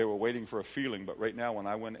 that they were waiting for a feeling, but right now when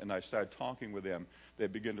I went and I started talking with them, they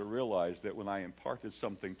begin to realize that when I imparted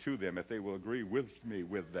something to them, if they will agree with me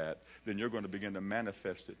with that, then you're going to begin to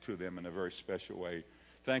manifest it to them in a very special way.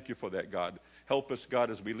 Thank you for that, God. Help us, God,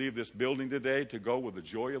 as we leave this building today to go with the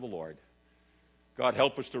joy of the Lord. God,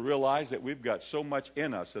 help us to realize that we've got so much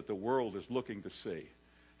in us that the world is looking to see.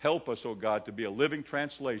 Help us, oh God, to be a living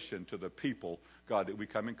translation to the people, God, that we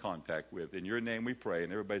come in contact with. In your name we pray,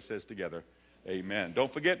 and everybody says together, amen.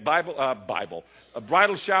 Don't forget a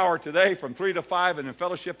bridal shower today from 3 to 5 and in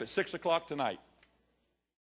fellowship at 6 o'clock tonight.